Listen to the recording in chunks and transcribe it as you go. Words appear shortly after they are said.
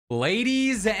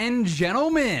Ladies and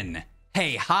gentlemen,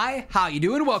 hey, hi, how you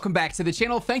doing? Welcome back to the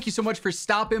channel. Thank you so much for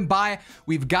stopping by.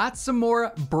 We've got some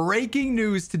more breaking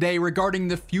news today regarding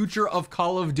the future of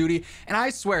Call of Duty. And I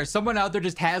swear, someone out there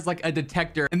just has like a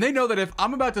detector and they know that if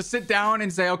I'm about to sit down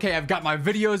and say, okay, I've got my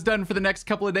videos done for the next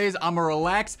couple of days, I'm gonna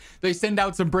relax, they send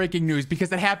out some breaking news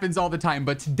because it happens all the time.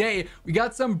 But today we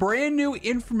got some brand new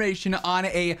information on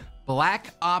a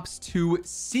Black Ops 2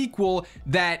 sequel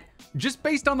that, just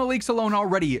based on the leaks alone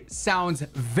already, sounds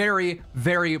very,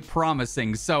 very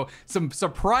promising. So some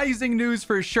surprising news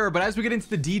for sure. But as we get into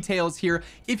the details here,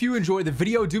 if you enjoy the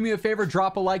video, do me a favor,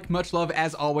 drop a like. Much love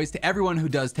as always to everyone who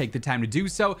does take the time to do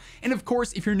so. And of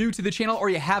course, if you're new to the channel or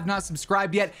you have not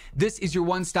subscribed yet, this is your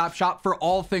one-stop shop for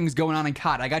all things going on in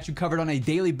COD. I got you covered on a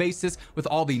daily basis with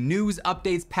all the news,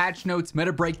 updates, patch notes,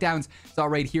 meta breakdowns. It's all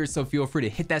right here, so feel free to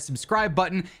hit that subscribe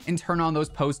button and turn on those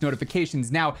post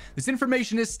notifications. Now, this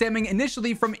information is stemming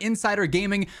initially from Insider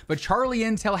Gaming, but Charlie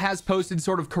Intel has posted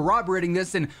sort of corroborating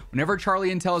this, and whenever Charlie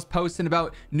Intel is posting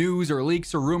about news or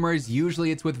leaks or rumors,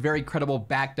 usually it's with very credible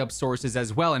backed up sources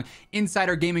as well. And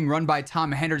Insider Gaming, run by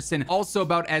Tom Henderson, also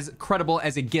about as credible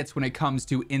as it gets when it comes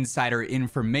to insider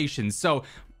information. So,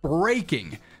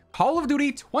 breaking: Call of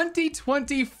Duty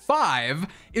 2025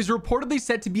 is reportedly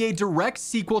set to be a direct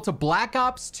sequel to Black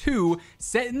Ops 2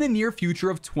 set in the near future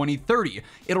of 2030.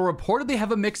 It'll reportedly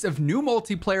have a mix of new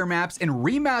multiplayer maps and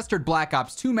remastered Black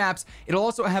Ops 2 maps. It'll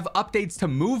also have updates to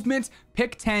movement,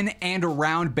 Pick 10, and a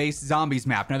round-based zombies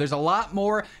map. Now, there's a lot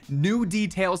more new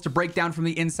details to break down from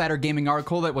the Insider Gaming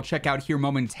article that we'll check out here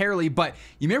momentarily, but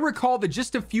you may recall that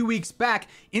just a few weeks back,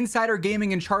 Insider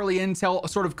Gaming and Charlie Intel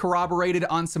sort of corroborated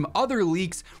on some other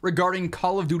leaks regarding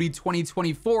Call of Duty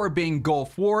 2024 being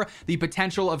Gulf War, the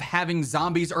potential of having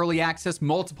zombies early access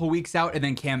multiple weeks out and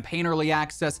then campaign early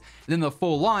access, and then the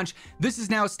full launch. This is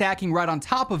now stacking right on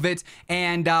top of it,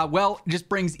 and well, just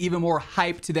brings even more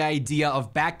hype to the idea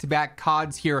of back-to-back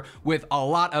CODs here with a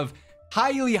lot of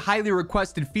highly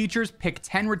requested features. Pick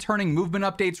 10 returning, movement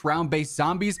updates, round-based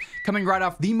zombies coming right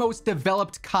off the most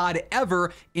developed COD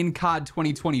ever in COD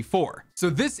 2024. So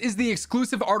this is the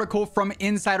exclusive article from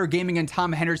Insider Gaming and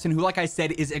Tom Henderson, who, like I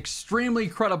said, is extremely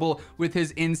credible with his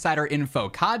insider info.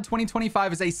 COD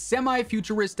 2025 is a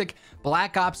semi-futuristic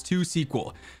Black Ops 2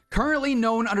 sequel. Currently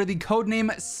known under the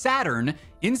codename Saturn,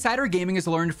 Insider Gaming has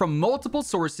learned from multiple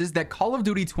sources that Call of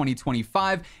Duty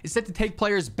 2025 is set to take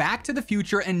players back to the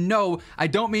future. And no, I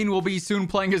don't mean we'll be soon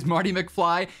playing as Marty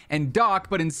McFly and Doc,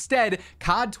 but instead,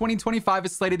 COD 2025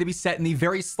 is slated to be set in the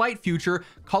very slight future.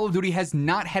 Call of Duty has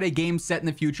not had a game set in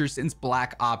the future since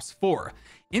Black Ops 4.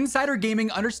 Insider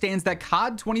Gaming understands that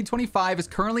COD 2025 is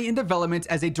currently in development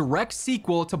as a direct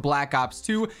sequel to Black Ops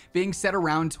 2, being set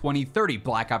around 2030.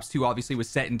 Black Ops 2 obviously was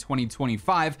set in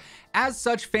 2025. As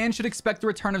such, fans should expect the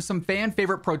return of some fan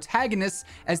favorite protagonists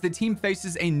as the team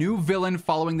faces a new villain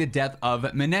following the death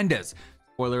of Menendez.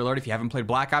 Spoiler alert if you haven't played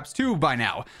Black Ops 2 by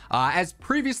now. As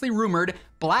previously rumored,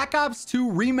 Black Ops 2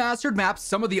 remastered maps,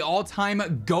 some of the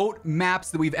all-time GOAT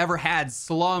maps that we've ever had,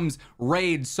 slums,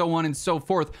 raids, so on and so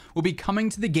forth, will be coming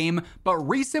to the game, but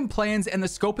recent plans and the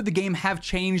scope of the game have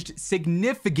changed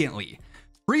significantly.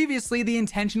 Previously, the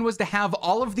intention was to have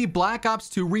all of the Black Ops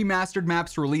 2 remastered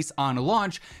maps release on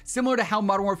launch, similar to how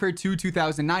Modern Warfare 2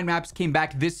 2009 maps came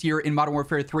back this year in Modern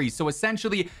Warfare 3. So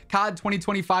essentially, COD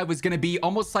 2025 was going to be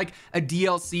almost like a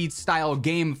DLC style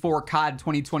game for COD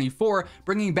 2024,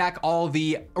 bringing back all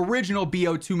the original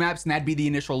BO2 maps, and that'd be the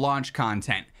initial launch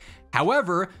content.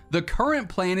 However, the current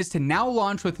plan is to now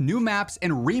launch with new maps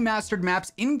and remastered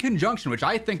maps in conjunction, which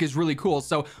I think is really cool.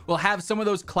 So we'll have some of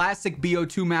those classic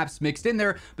BO2 maps mixed in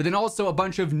there, but then also a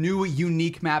bunch of new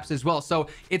unique maps as well. So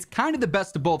it's kind of the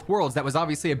best of both worlds. That was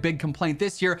obviously a big complaint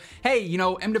this year. Hey, you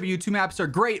know, MW2 maps are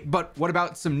great, but what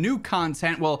about some new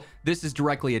content? Well, this is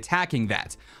directly attacking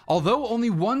that. Although only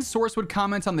one source would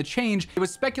comment on the change, it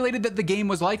was speculated that the game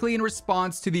was likely in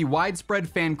response to the widespread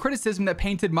fan criticism that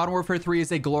painted Modern Warfare 3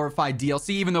 as a glorified DLC,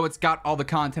 even though it's got all the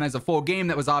content as a full game.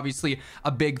 That was obviously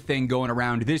a big thing going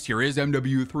around this year. Is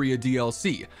MW3 a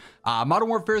DLC? Modern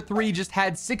Warfare 3 just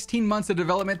had 16 months of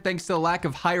development thanks to the lack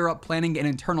of higher up planning and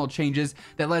internal changes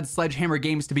that led Sledgehammer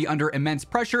Games to be under immense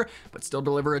pressure, but still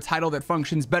deliver a title that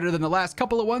functions better than the last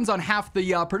couple of ones on half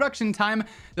the production time.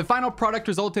 The final product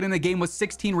resulted in a game with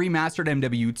 16 remastered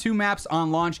MW2 maps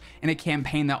on launch and a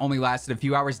campaign that only lasted a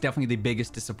few hours. Definitely the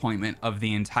biggest disappointment of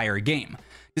the entire game.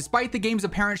 Despite the game's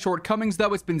apparent shortcomings,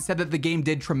 though, it's been said that the game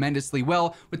did tremendously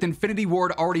well, with Infinity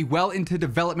Ward already well into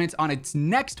development on its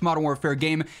next Modern Warfare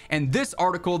game. And this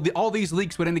article, all these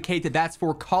leaks would indicate that that's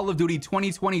for Call of Duty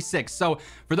 2026. So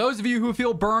for those of you who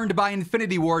feel burned by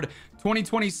Infinity Ward,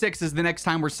 2026 is the next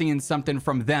time we're seeing something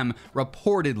from them,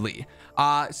 reportedly.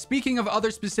 Speaking of other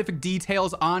specific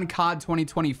details on COD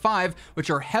 2025,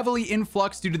 which are heavily in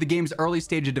flux due to the game's early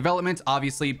stage of development,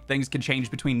 obviously things can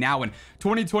change between now and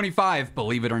 2025,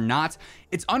 believe it or not.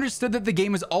 It's understood that the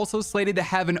game is also slated to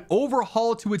have an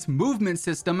overhaul to its movement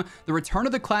system, the return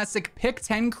of the classic Pick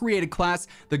 10 created class,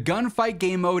 the gunfight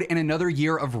game mode, and another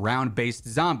year of round-based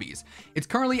zombies. It's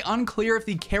currently unclear if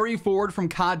the carry forward from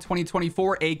COD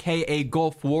 2024, aka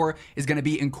Gulf War, is going to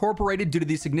be incorporated due to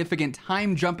the significant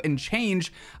time jump and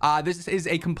change. This is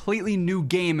a completely new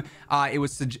game, it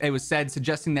was said,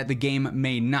 suggesting that the game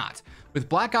may not. With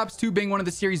Black Ops 2 being one of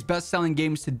the series' best-selling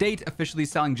games to date, officially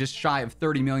selling just shy of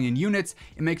 30 million units,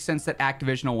 it makes sense that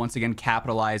Activision will once again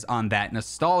capitalize on that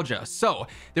nostalgia. So,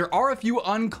 there are a few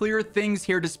unclear things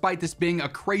here, despite this being a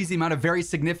crazy amount of very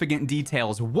significant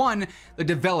details. One, the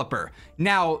developer.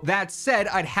 Now, that said,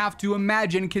 I'd have to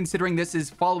imagine, considering this is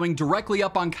following directly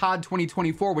up on COD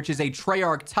 2024, which is a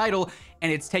Treyarch title,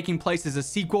 and it's taking place as a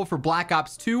sequel for Black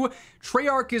Ops 2,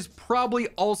 Treyarch is probably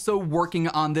also working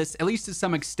on this, at least to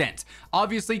some extent.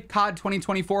 Obviously, COD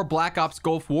 2024 Black Ops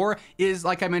Gulf War is,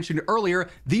 like I mentioned earlier,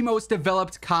 the most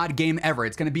developed COD game ever.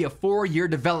 It's going to be a 4-year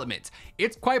development.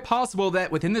 It's quite possible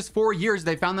that within this 4 years,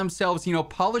 they found themselves,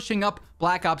 polishing up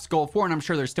Black Ops Gulf War, and I'm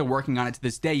sure they're still working on it to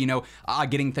this day,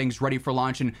 getting things ready for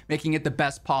launch and making it the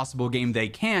best possible game they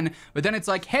can. But then it's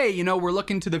like, hey, we're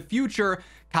looking to the future,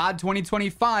 COD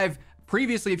 2025.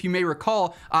 Previously, if you may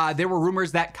recall, there were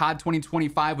rumors that COD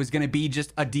 2025 was going to be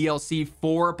just a DLC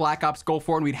for Black Ops Gulf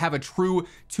War, and we'd have a true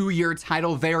 2-year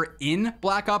title there in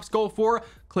Black Ops Gulf War.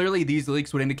 Clearly, these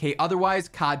leaks would indicate otherwise.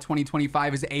 COD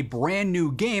 2025 is a brand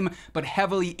new game, but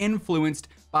heavily influenced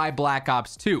by Black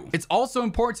Ops 2. It's also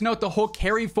important to note the whole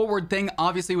carry forward thing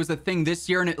obviously was a thing this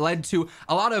year, and it led to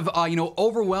a lot of,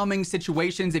 overwhelming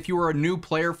situations. If you were a new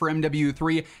player for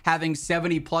MW3, having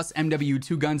 70 plus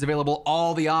MW2 guns available,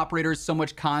 all the operators, so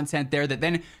much content there that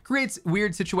then creates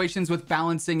weird situations with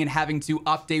balancing and having to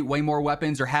update way more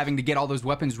weapons or having to get all those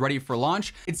weapons ready for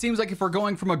launch. It seems like if we're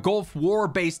going from a Gulf War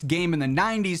based game in the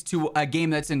 90s to a game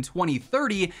that's in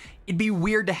 2030, it'd be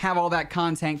weird to have all that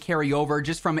content carry over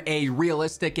just from a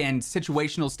realistic and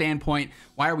situational standpoint.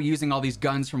 Why are we using all these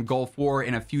guns from Gulf War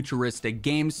in a futuristic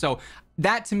game? So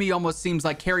that to me almost seems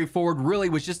like carry forward really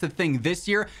was just a thing this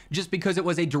year, just because it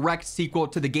was a direct sequel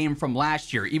to the game from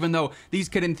last year. Even though these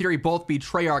could in theory both be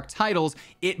Treyarch titles,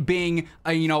 it being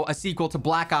a sequel to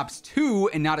Black Ops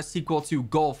 2 and not a sequel to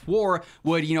Gulf War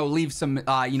would leave some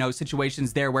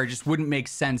situations there where it just wouldn't make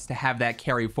sense to have that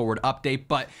carry forward update.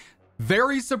 But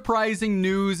very surprising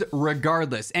news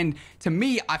regardless. And to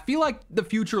me, I feel like the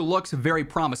future looks very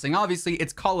promising. Obviously,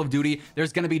 it's Call of Duty.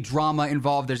 There's going to be drama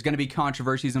involved. There's going to be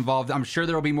controversies involved. I'm sure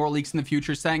there will be more leaks in the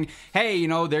future saying, hey,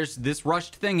 there's this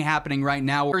rushed thing happening right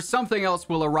now, or something else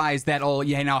will arise that'll,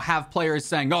 have players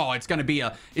saying, oh, it's going to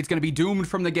be doomed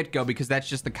from the get-go, because that's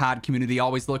just the COD community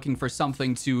always looking for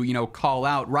something to, call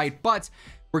out, right? But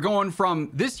we're going from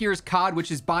this year's COD, which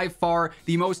is by far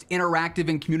the most interactive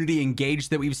and community engaged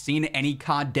that we've seen any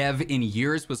COD dev in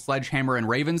years with Sledgehammer and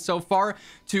Raven so far,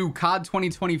 to COD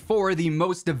 2024, the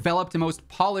most developed and most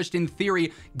polished, in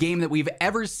theory, game that we've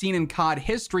ever seen in COD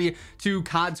history, to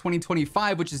COD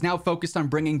 2025, which is now focused on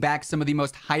bringing back some of the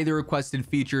most highly requested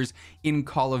features in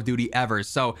Call of Duty ever.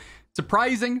 So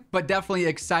surprising, but definitely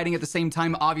exciting at the same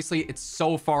time. Obviously, it's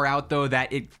so far out, though,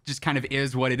 that it just kind of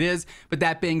is what it is. But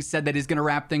that being said, that is going to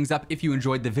wrap things up. If you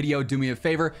enjoyed the video, do me a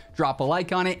favor, drop a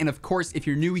like on it. And of course, if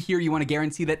you're new here, you want to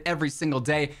guarantee that every single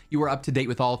day you are up to date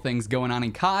with all things going on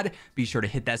in COD, be sure to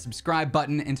hit that subscribe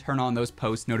button and turn on those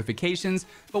post notifications.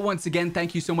 But once again,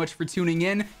 thank you so much for tuning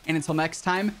in. And until next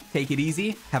time, take it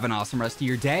easy, have an awesome rest of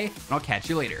your day, and I'll catch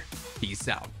you later. Peace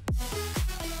out.